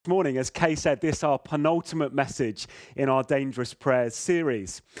Morning, as Kay said, this is our penultimate message in our Dangerous Prayers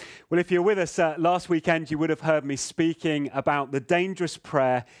series. Well, if you're with us last weekend, you would have heard me speaking about the dangerous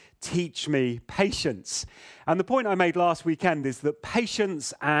prayer, Teach Me Patience. And the point I made last weekend is that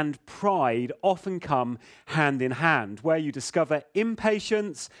patience and pride often come hand in hand. Where you discover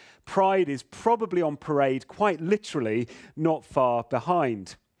impatience, pride is probably on parade, quite literally, not far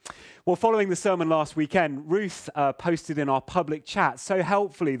behind. Well, following the sermon last weekend, Ruth posted in our public chat so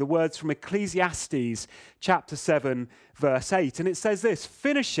helpfully the words from Ecclesiastes chapter 7, verse 8. And it says this: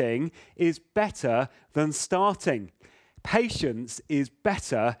 finishing is better than starting. Patience is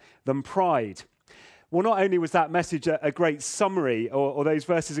better than pride. Well, not only was that message a great summary, or those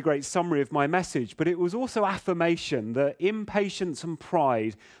verses a great summary of my message, but it was also affirmation that impatience and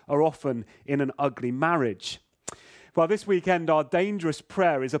pride are often in an ugly marriage. Well, this weekend, our dangerous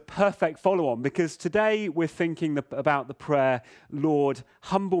prayer is a perfect follow-on because today we're thinking about the prayer, Lord,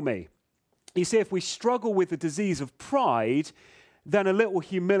 humble me. You see, if we struggle with the disease of pride, then a little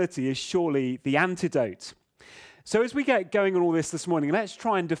humility is surely the antidote. So as we get going on all this morning, let's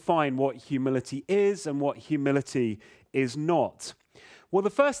try and define what humility is and what humility is not. Well, the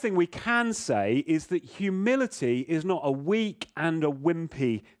first thing we can say is that humility is not a weak and a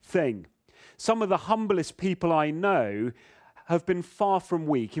wimpy thing. Some of the humblest people I know have been far from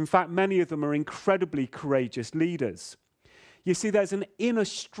weak. In fact, many of them are incredibly courageous leaders. You see, there's an inner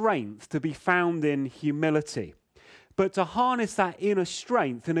strength to be found in humility. But to harness that inner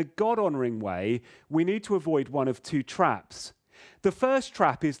strength in a God-honoring way, we need to avoid one of two traps. The first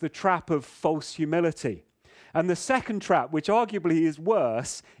trap is the trap of false humility. And the second trap, which arguably is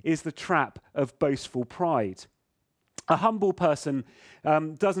worse, is the trap of boastful pride. A humble person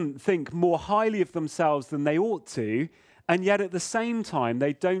doesn't think more highly of themselves than they ought to, and yet at the same time,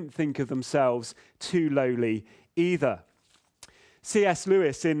 they don't think of themselves too lowly either. C.S.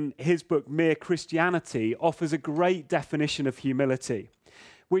 Lewis, in his book Mere Christianity, offers a great definition of humility,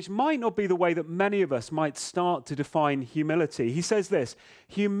 which might not be the way that many of us might start to define humility. He says this: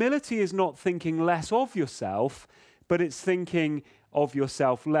 humility is not thinking less of yourself, but it's thinking of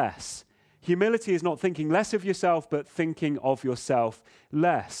yourself less. Humility is not thinking less of yourself, but thinking of yourself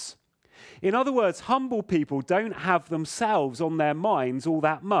less. In other words, humble people don't have themselves on their minds all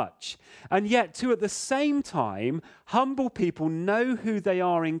that much. And yet, too, at the same time, humble people know who they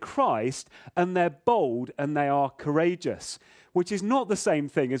are in Christ, and they're bold and they are courageous, which is not the same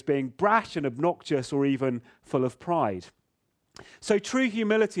thing as being brash and obnoxious or even full of pride. So true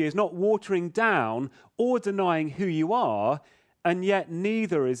humility is not watering down or denying who you are, and yet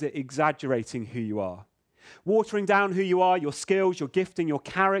neither is it exaggerating who you are. Watering down who you are, your skills, your gifting, your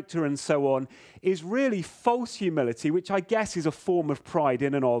character, and so on, is really false humility, which I guess is a form of pride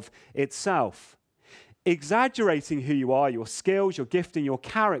in and of itself. Exaggerating who you are, your skills, your gifting, your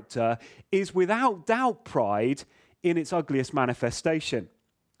character, is without doubt pride in its ugliest manifestation.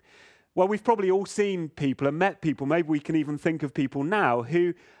 Well, we've probably all seen people and met people, maybe we can even think of people now,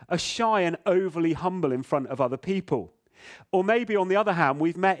 who are shy and overly humble in front of other people. Or maybe, on the other hand,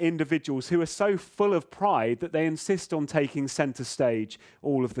 we've met individuals who are so full of pride that they insist on taking center stage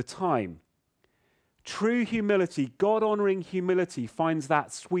all of the time. True humility, God-honoring humility, finds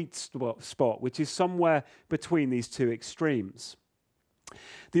that sweet spot, which is somewhere between these two extremes.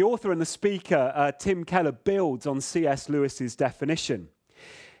 The author and the speaker, Tim Keller, builds on C.S. Lewis's definition.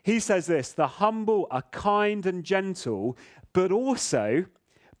 He says this: the humble are kind and gentle, but also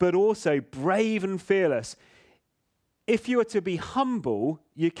brave and fearless. If you are to be humble,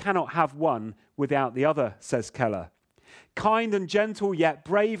 you cannot have one without the other, says Keller. Kind and gentle, yet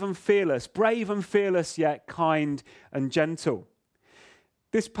brave and fearless. Brave and fearless, yet kind and gentle.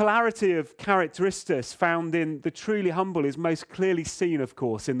 This polarity of characteristics found in the truly humble is most clearly seen, of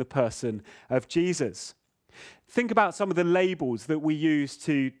course, in the person of Jesus. Think about some of the labels that we use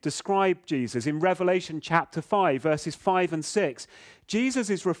to describe Jesus. In Revelation chapter 5, verses 5 and 6,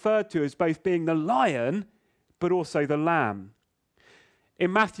 Jesus is referred to as both being the lion but also the lamb.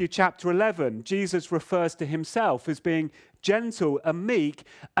 In Matthew chapter 11, Jesus refers to himself as being gentle and meek,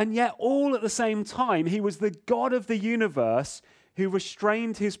 and yet all at the same time, he was the God of the universe who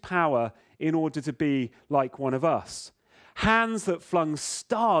restrained his power in order to be like one of us. Hands that flung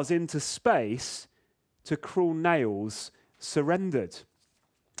stars into space to cruel nails surrendered.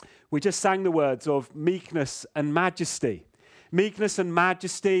 We just sang the words of meekness and majesty. Meekness and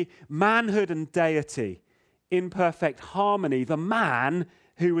majesty, manhood and deity. In perfect harmony, the man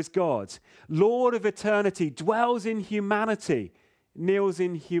who is God, Lord of eternity, dwells in humanity, kneels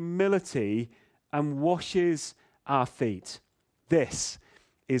in humility, and washes our feet. This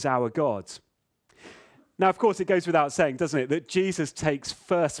is our God. Now, of course, it goes without saying, doesn't it, that Jesus takes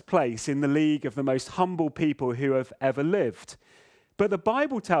first place in the league of the most humble people who have ever lived. But the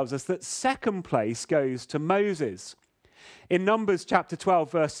Bible tells us that second place goes to Moses. In Numbers chapter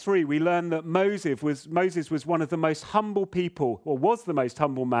 12, verse 3, we learn that Moses was one of the most humble people, or was the most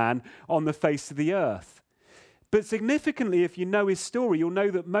humble man on the face of the earth. But significantly, if you know his story, you'll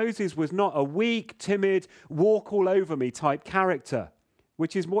know that Moses was not a weak, timid, walk all over me type character,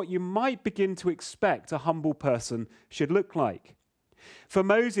 which is what you might begin to expect a humble person should look like. For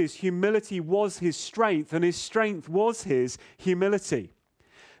Moses, humility was his strength, and his strength was his humility.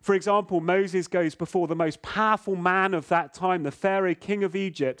 For example, Moses goes before the most powerful man of that time, the Pharaoh, king of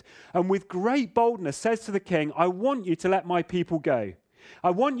Egypt, and with great boldness says to the king, I want you to let my people go. I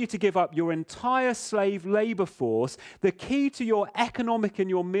want you to give up your entire slave labor force, the key to your economic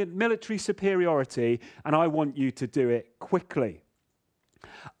and your military superiority, and I want you to do it quickly.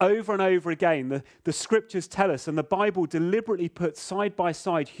 Over and over again, the scriptures tell us, and the Bible deliberately puts side by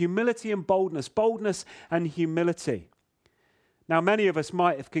side humility and boldness, boldness and humility. Now, many of us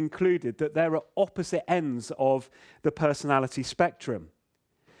might have concluded that there are opposite ends of the personality spectrum.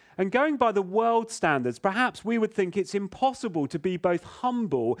 And going by the world standards, perhaps we would think it's impossible to be both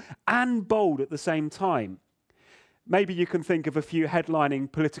humble and bold at the same time. Maybe you can think of a few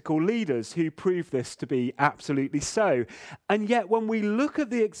headlining political leaders who prove this to be absolutely so. And yet, when we look at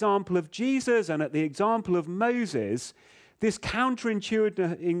the example of Jesus and at the example of Moses, this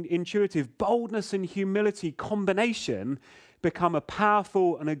counterintuitive boldness and humility combination become a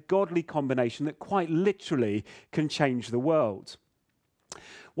powerful and a godly combination that quite literally can change the world.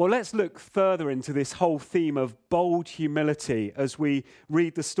 Well, let's look further into this whole theme of bold humility as we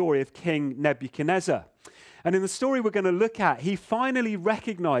read the story of King Nebuchadnezzar. And in the story we're going to look at, he finally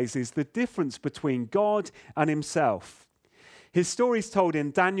recognizes the difference between God and himself. His story is told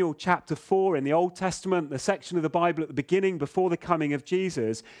in Daniel chapter 4 in the Old Testament, the section of the Bible at the beginning before the coming of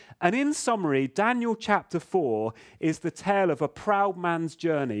Jesus. And in summary, Daniel chapter 4 is the tale of a proud man's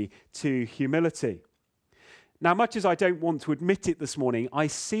journey to humility. Now, much as I don't want to admit it this morning, I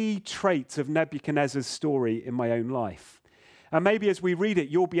see traits of Nebuchadnezzar's story in my own life. And maybe as we read it,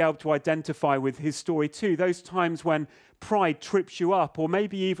 you'll be able to identify with his story too. Those times when pride trips you up, or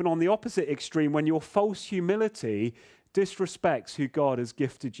maybe even on the opposite extreme, when your false humility disrespects who God has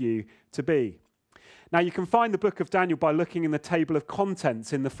gifted you to be. Now, you can find the book of Daniel by looking in the table of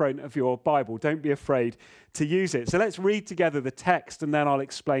contents in the front of your Bible. Don't be afraid to use it. So let's read together the text, and then I'll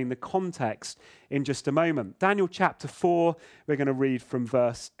explain the context in just a moment. Daniel chapter 4, we're going to read from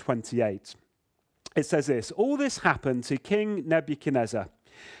verse 28. It says this, all this happened to King Nebuchadnezzar.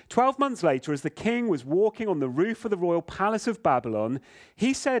 12 months later, as the king was walking on the roof of the royal palace of Babylon,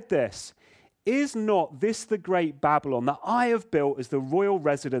 he said this, is not this the great Babylon that I have built as the royal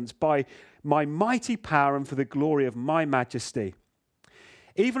residence by my mighty power and for the glory of my majesty?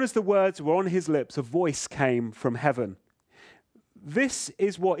 Even as the words were on his lips, a voice came from heaven. This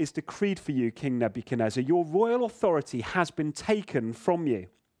is what is decreed for you, King Nebuchadnezzar. Your royal authority has been taken from you.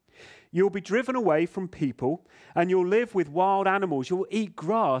 You'll be driven away from people, and you'll live with wild animals. You'll eat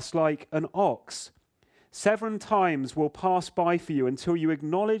grass like an ox. 7 times will pass by for you until you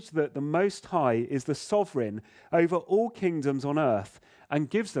acknowledge that the Most High is the sovereign over all kingdoms on earth and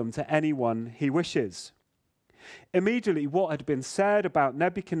gives them to anyone he wishes. Immediately, what had been said about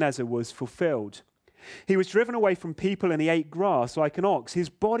Nebuchadnezzar was fulfilled. He was driven away from people and he ate grass like an ox. His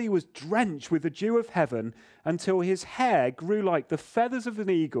body was drenched with the dew of heaven until his hair grew like the feathers of an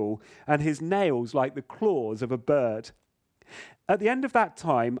eagle and his nails like the claws of a bird. At the end of that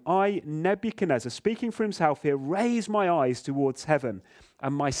time, I, Nebuchadnezzar, speaking for himself here, raised my eyes towards heaven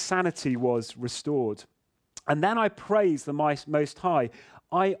and my sanity was restored. And then I praised the Most High.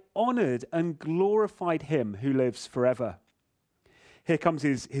 I honored and glorified him who lives forever. Here comes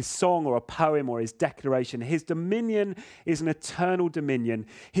his song or a poem or his declaration. His dominion is an eternal dominion.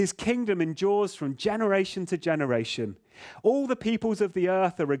 His kingdom endures from generation to generation. All the peoples of the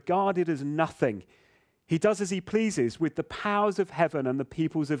earth are regarded as nothing. He does as he pleases with the powers of heaven and the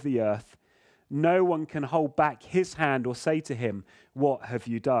peoples of the earth. No one can hold back his hand or say to him, what have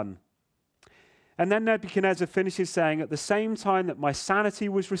you done? And then Nebuchadnezzar finishes saying, at the same time that my sanity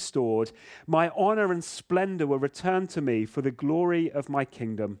was restored, my honor and splendor were returned to me for the glory of my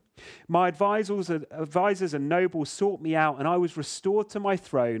kingdom. My advisors and nobles sought me out, and I was restored to my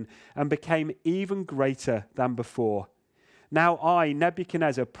throne and became even greater than before. Now I,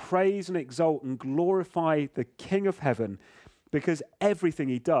 Nebuchadnezzar, praise and exalt and glorify the King of heaven, because everything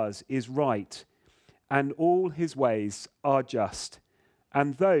he does is right, and all his ways are just.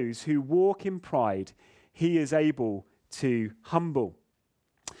 And those who walk in pride, he is able to humble.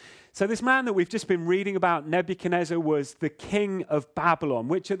 So this man that we've just been reading about, Nebuchadnezzar, was the king of Babylon,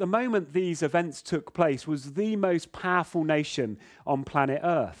 which at the moment these events took place was the most powerful nation on planet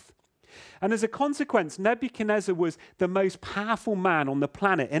Earth. And as a consequence, Nebuchadnezzar was the most powerful man on the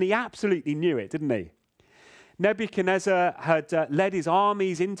planet, and he absolutely knew it, didn't he? Nebuchadnezzar had led his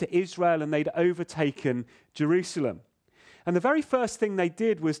armies into Israel, and they'd overtaken Jerusalem. And the very first thing they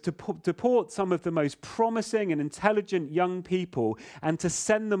did was to deport some of the most promising and intelligent young people and to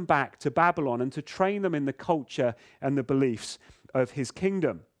send them back to Babylon and to train them in the culture and the beliefs of his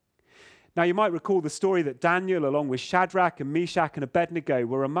kingdom. Now, you might recall the story that Daniel, along with Shadrach and Meshach and Abednego,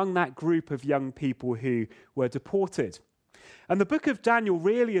 were among that group of young people who were deported. And the book of Daniel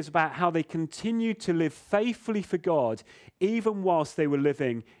really is about how they continued to live faithfully for God, even whilst they were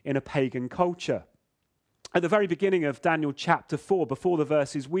living in a pagan culture. At the very beginning of Daniel chapter 4, before the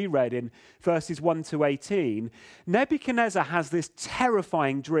verses we read in verses 1 to 18, Nebuchadnezzar has this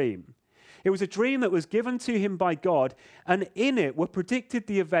terrifying dream. It was a dream that was given to him by God, and in it were predicted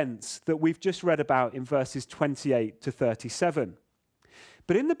the events that we've just read about in verses 28 to 37.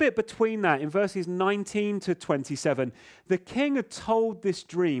 But in the bit between that, in verses 19 to 27, the king had told this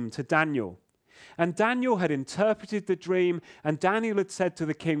dream to Daniel. And Daniel had interpreted the dream, and Daniel had said to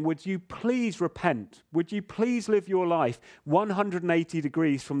the king, would you please repent? Would you please live your life 180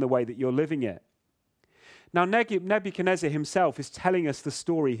 degrees from the way that you're living it? Now, Nebuchadnezzar himself is telling us the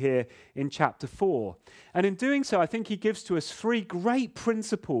story here in chapter 4. And in doing so, I think he gives to us three great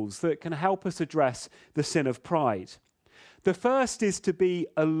principles that can help us address the sin of pride. The first is to be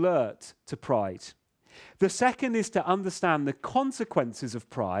alert to pride. The second is to understand the consequences of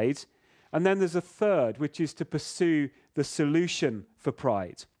pride. And then there's a third, which is to pursue the solution for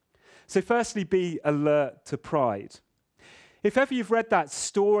pride. So firstly, be alert to pride. If ever you've read that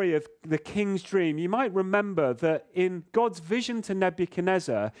story of the king's dream, you might remember that in God's vision to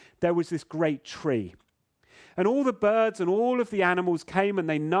Nebuchadnezzar, there was this great tree. And all the birds and all of the animals came and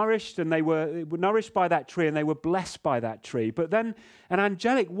they were nourished by that tree and they were blessed by that tree. But then an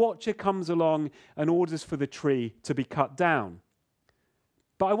angelic watcher comes along and orders for the tree to be cut down.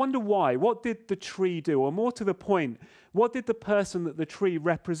 But I wonder why. What did the tree do? Or more to the point, what did the person that the tree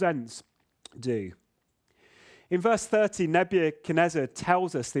represents do? In verse 30, Nebuchadnezzar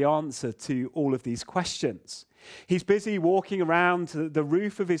tells us the answer to all of these questions. He's busy walking around the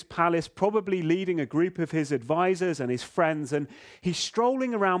roof of his palace, probably leading a group of his advisors and his friends, and he's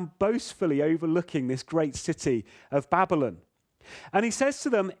strolling around boastfully overlooking this great city of Babylon. And he says to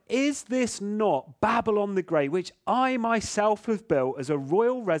them, is this not Babylon the Great, which I myself have built as a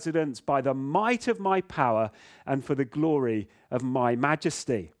royal residence by the might of my power and for the glory of my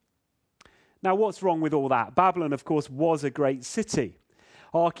majesty? Now, what's wrong with all that? Babylon, of course, was a great city.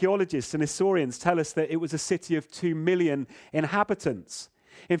 Archaeologists and historians tell us that it was a city of 2 million inhabitants.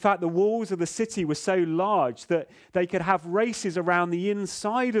 In fact, the walls of the city were so large that they could have races around the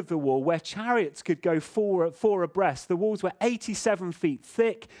inside of the wall where chariots could go four abreast. The walls were 87 feet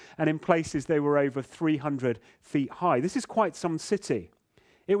thick, and in places they were over 300 feet high. This is quite some city.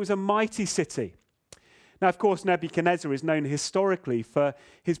 It was a mighty city. Now, of course, Nebuchadnezzar is known historically for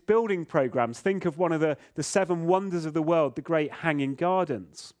his building programs. Think of one of the seven wonders of the world, the Great Hanging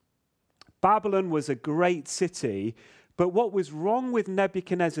Gardens. Babylon was a great city, but what was wrong with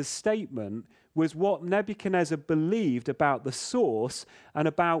Nebuchadnezzar's statement was what Nebuchadnezzar believed about the source and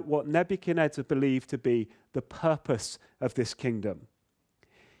about what Nebuchadnezzar believed to be the purpose of this kingdom.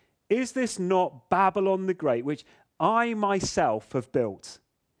 Is this not Babylon the Great, which I myself have built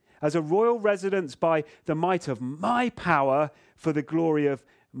as a royal residence by the might of my power for the glory of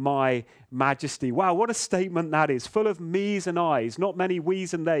my majesty? Wow, what a statement that is, full of me's and I's. Not many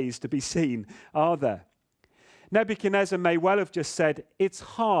we's and they's to be seen, are there? Nebuchadnezzar may well have just said, it's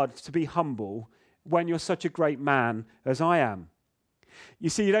hard to be humble when you're such a great man as I am. You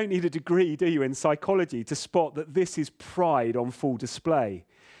see, you don't need a degree, do you, in psychology to spot that this is pride on full display.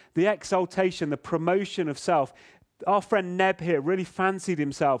 The exaltation, the promotion of self. Our friend Neb here really fancied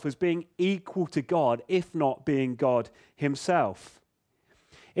himself as being equal to God, if not being God himself.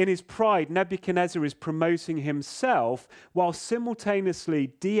 In his pride, Nebuchadnezzar is promoting himself while simultaneously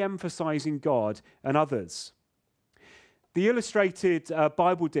de-emphasizing God and others. The Illustrated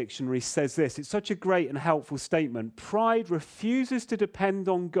Bible Dictionary says this. It's such a great and helpful statement. Pride refuses to depend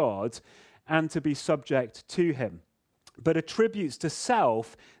on God and to be subject to him, but attributes to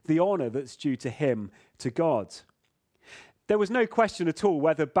self the honor that's due to him, to God. There was no question at all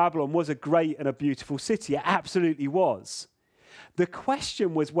whether Babylon was a great and a beautiful city. It absolutely was. The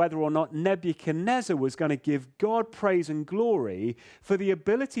question was whether or not Nebuchadnezzar was going to give God praise and glory for the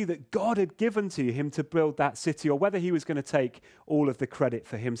ability that God had given to him to build that city, or whether he was going to take all of the credit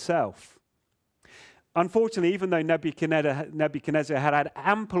for himself. Unfortunately, even though Nebuchadnezzar had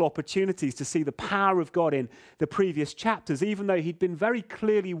ample opportunities to see the power of God in the previous chapters, even though he'd been very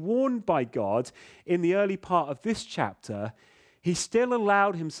clearly warned by God in the early part of this chapter, he still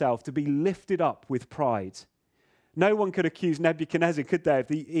allowed himself to be lifted up with pride. No one could accuse Nebuchadnezzar, could they, of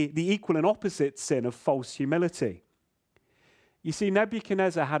the equal and opposite sin of false humility. You see,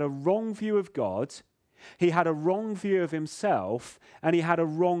 Nebuchadnezzar had a wrong view of God, he had a wrong view of himself, and he had a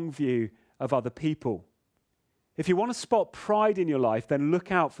wrong view of other people. If you want to spot pride in your life, then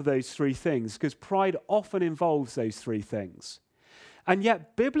look out for those three things, because pride often involves those three things. And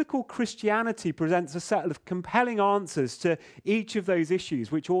yet, biblical Christianity presents a set of compelling answers to each of those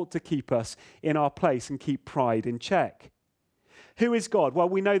issues, which ought to keep us in our place and keep pride in check. Who is God? Well,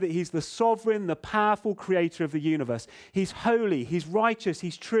 we know that he's the sovereign, the powerful creator of the universe. He's holy, he's righteous,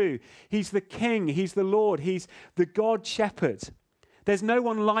 he's true. He's the king, he's the Lord, he's the God shepherd. There's no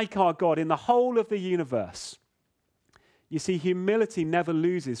one like our God in the whole of the universe. You see, humility never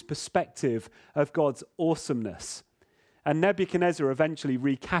loses perspective of God's awesomeness. And Nebuchadnezzar eventually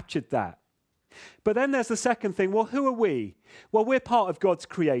recaptured that. But then there's the second thing. Well, who are we? Well, we're part of God's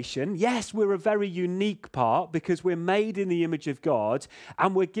creation. Yes, we're a very unique part because we're made in the image of God,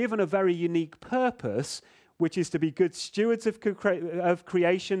 and we're given a very unique purpose, which is to be good stewards of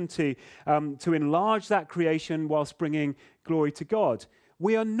creation, to enlarge that creation whilst bringing glory to God.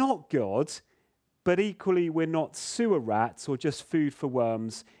 We are not God, but equally we're not sewer rats or just food for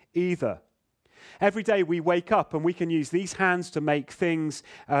worms either. Every day we wake up and we can use these hands to make things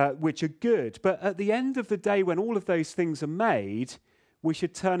which are good. But at the end of the day, when all of those things are made, we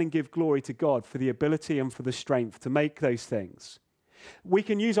should turn and give glory to God for the ability and for the strength to make those things. We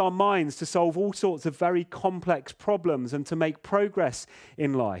can use our minds to solve all sorts of very complex problems and to make progress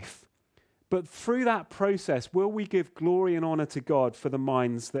in life. But through that process, will we give glory and honor to God for the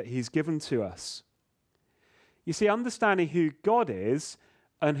minds that he's given to us? You see, understanding who God is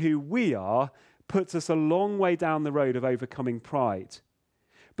and who we are puts us a long way down the road of overcoming pride.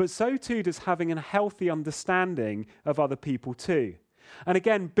 But so too does having a healthy understanding of other people too. And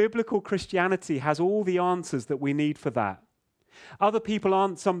again, biblical Christianity has all the answers that we need for that. Other people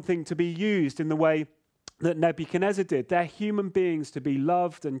aren't something to be used in the way that Nebuchadnezzar did. They're human beings to be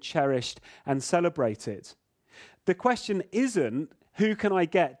loved and cherished and celebrated. The question isn't, who can I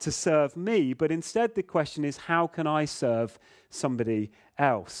get to serve me? But instead the question is, how can I serve somebody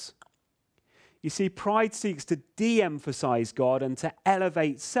else? You see, pride seeks to de-emphasize God and to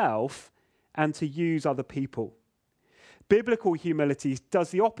elevate self and to use other people. Biblical humility does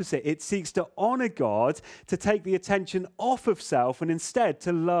the opposite. It seeks to honor God, to take the attention off of self, and instead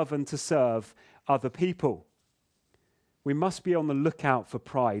to love and to serve other people. We must be on the lookout for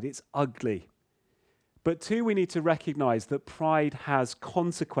pride. It's ugly. But two, we need to recognize that pride has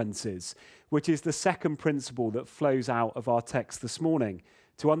consequences, which is the second principle that flows out of our text this morning,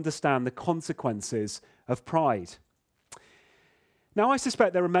 to understand the consequences of pride. Now, I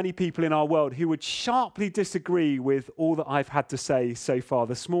suspect there are many people in our world who would sharply disagree with all that I've had to say so far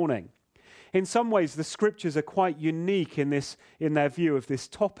this morning. In some ways, the scriptures are quite unique in their view of this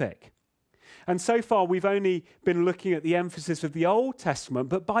topic. And so far, we've only been looking at the emphasis of the Old Testament,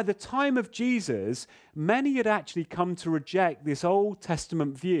 but by the time of Jesus, many had actually come to reject this Old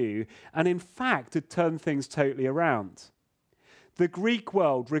Testament view and in fact had turned things totally around. The Greek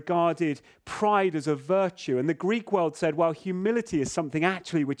world regarded pride as a virtue, and the Greek world said, well, humility is something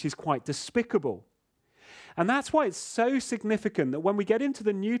actually which is quite despicable. And that's why it's so significant that when we get into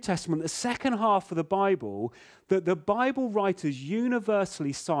the New Testament, the second half of the Bible, that the Bible writers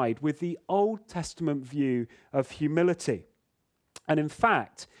universally side with the Old Testament view of humility. And in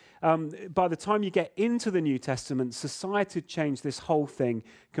fact, by the time you get into the New Testament, society had changed this whole thing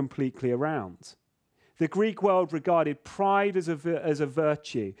completely around. The Greek world regarded pride as a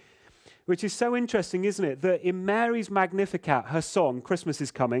virtue, which is so interesting, isn't it? That in Mary's Magnificat, her song, Christmas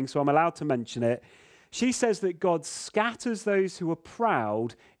is coming, so I'm allowed to mention it, she says that God scatters those who are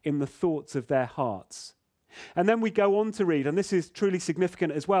proud in the thoughts of their hearts. And then we go on to read, and this is truly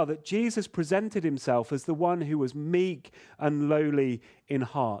significant as well, that Jesus presented himself as the one who was meek and lowly in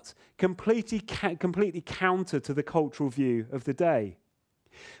heart, completely counter to the cultural view of the day.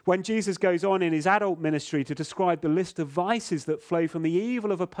 When Jesus goes on in his adult ministry to describe the list of vices that flow from the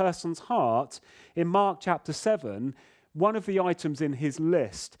evil of a person's heart, in Mark chapter 7, one of the items in his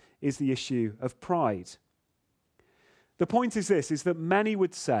list is the issue of pride. The point is this, is that many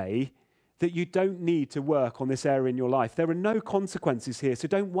would say that you don't need to work on this area in your life. There are no consequences here, so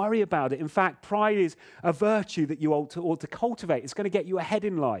don't worry about it. In fact, pride is a virtue that you ought to cultivate. It's going to get you ahead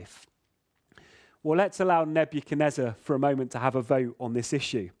in life. Well, let's allow Nebuchadnezzar for a moment to have a vote on this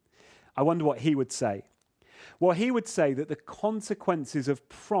issue. I wonder what he would say. Well, he would say that the consequences of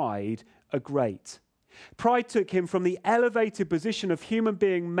pride are great. Pride took him from the elevated position of human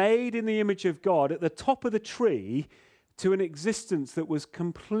being made in the image of God at the top of the tree to an existence that was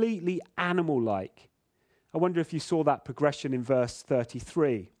completely animal-like. I wonder if you saw that progression in verse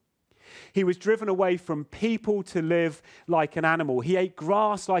 33. He was driven away from people to live like an animal. He ate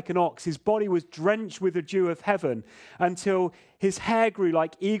grass like an ox. His body was drenched with the dew of heaven until his hair grew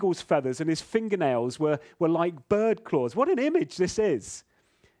like eagle's feathers and his fingernails were like bird claws. What an image this is.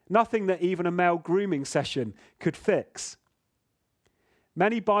 Nothing that even a male grooming session could fix.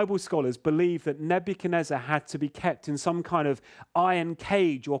 Many Bible scholars believe that Nebuchadnezzar had to be kept in some kind of iron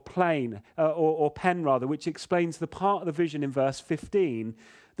cage or pen, which explains the part of the vision in verse 15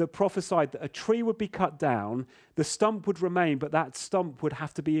 that prophesied that a tree would be cut down, the stump would remain, but that stump would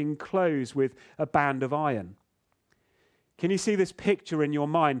have to be enclosed with a band of iron. Can you see this picture in your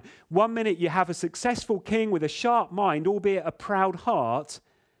mind? 1 minute you have a successful king with a sharp mind, albeit a proud heart,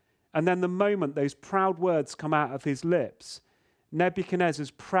 and then the moment those proud words come out of his lips,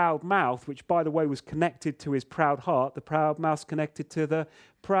 Nebuchadnezzar's proud mouth, which by the way was connected to his proud heart, the proud mouth connected to the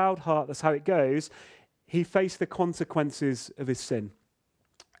proud heart, that's how it goes, he faced the consequences of his sin.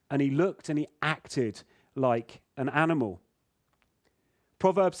 And he looked and he acted like an animal.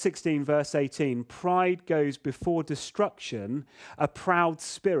 Proverbs 16 verse 18, pride goes before destruction, a proud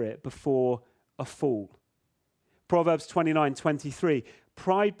spirit before a fall. Proverbs 29:23,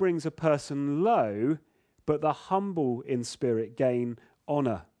 pride brings a person low, but the humble in spirit gain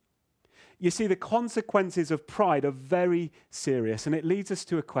honor. You see, the consequences of pride are very serious, and it leads us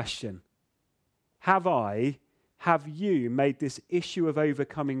to a question. Have you made this issue of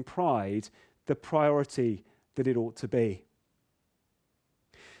overcoming pride the priority that it ought to be?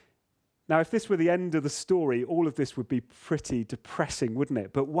 Now, if this were the end of the story, all of this would be pretty depressing, wouldn't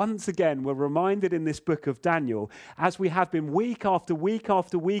it? But once again, we're reminded in this book of Daniel, as we have been week after week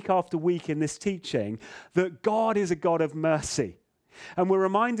after week after week in this teaching, that God is a God of mercy. And we're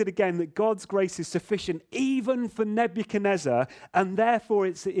reminded again that God's grace is sufficient even for Nebuchadnezzar, and therefore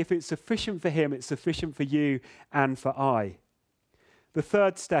if it's sufficient for him, it's sufficient for you and for I. The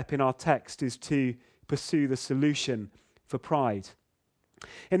third step in our text is to pursue the solution for pride.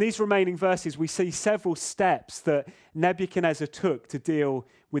 In these remaining verses, we see several steps that Nebuchadnezzar took to deal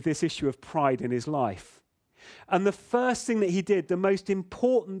with this issue of pride in his life. And the first thing that he did, the most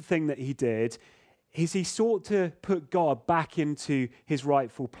important thing that he did, is he sought to put God back into his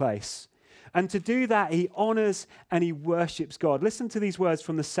rightful place. And to do that, he honors and he worships God. Listen to these words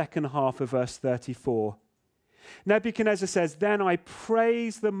from the second half of verse 34. Nebuchadnezzar says, "Then I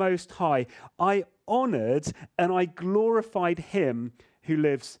praised the Most High. I honored and I glorified him who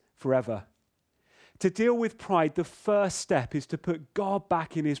lives forever." To deal with pride, the first step is to put God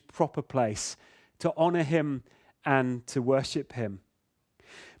back in his proper place, to honor him and to worship him.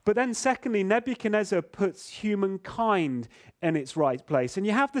 But then secondly, Nebuchadnezzar puts humankind in its right place. And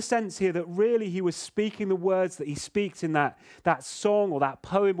you have the sense here that really he was speaking the words that he speaks in that song or that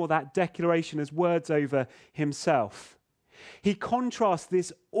poem or that declaration as words over himself. He contrasts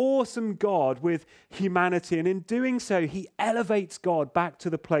this awesome God with humanity, and in doing so, he elevates God back to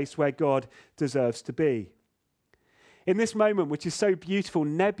the place where God deserves to be. In this moment, which is so beautiful,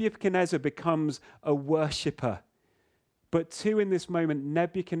 Nebuchadnezzar becomes a worshipper. But too, in this moment,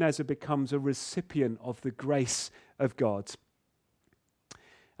 Nebuchadnezzar becomes a recipient of the grace of God.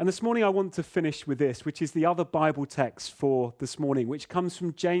 And this morning I want to finish with this, which is the other Bible text for this morning, which comes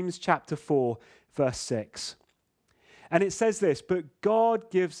from James chapter 4, verse 6. And it says this, "But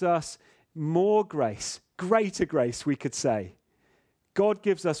God gives us more grace, greater grace, we could say. God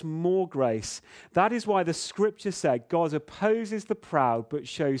gives us more grace. That is why the scripture said, God opposes the proud, but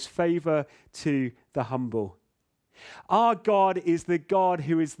shows favor to the humble." Our God is the God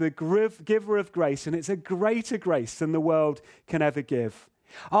who is the giver of grace, and it's a greater grace than the world can ever give.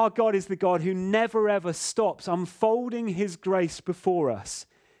 Our God is the God who never ever stops unfolding his grace before us.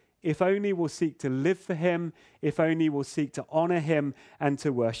 If only we'll seek to live for him, if only we'll seek to honor him and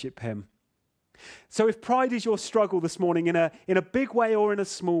to worship him. So if pride is your struggle this morning in a big way or in a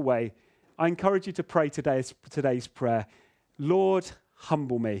small way, I encourage you to pray today's prayer. Lord,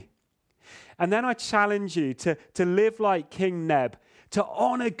 humble me. And then I challenge you to live like King Neb, to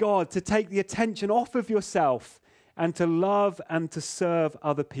honor God, to take the attention off of yourself and to love and to serve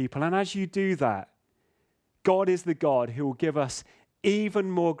other people. And as you do that, God is the God who will give us even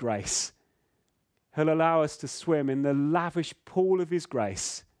more grace He'll allow us to swim in the lavish pool of his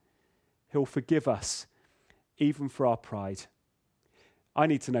grace. He'll forgive us, even for our pride. I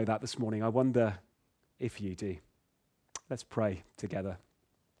need to know that this morning. I wonder if you do. Let's pray together.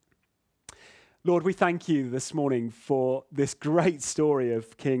 Lord, we thank you this morning for this great story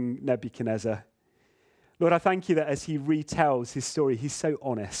of King Nebuchadnezzar. Lord, I thank you that as he retells his story, he's so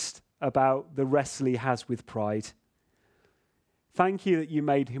honest about the wrestle he has with pride. Thank you that you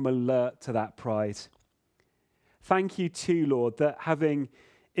made him alert to that pride. Thank you too, Lord, that having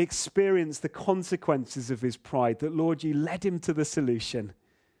experienced the consequences of his pride, that, Lord, you led him to the solution.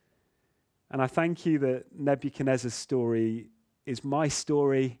 And I thank you that Nebuchadnezzar's story is my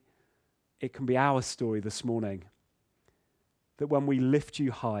story. It can be our story this morning. That when we lift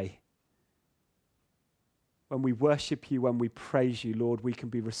you high, when we worship you, when we praise you, Lord, we can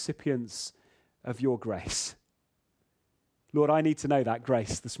be recipients of your grace. Lord, I need to know that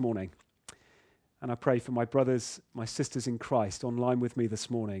grace this morning. And I pray for my brothers, my sisters in Christ online with me this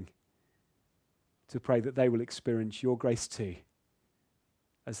morning to pray that they will experience your grace too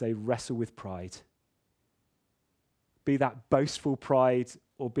as they wrestle with pride. Be that boastful pride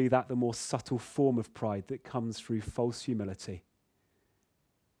or be that the more subtle form of pride that comes through false humility.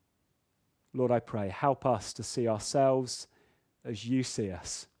 Lord, I pray, help us to see ourselves as you see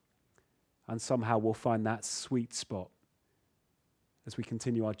us. And somehow we'll find that sweet spot as we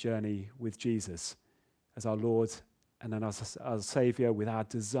continue our journey with Jesus as our Lord and then as our Saviour, with our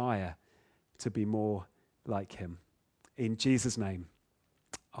desire to be more like him. In Jesus' name,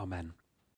 amen.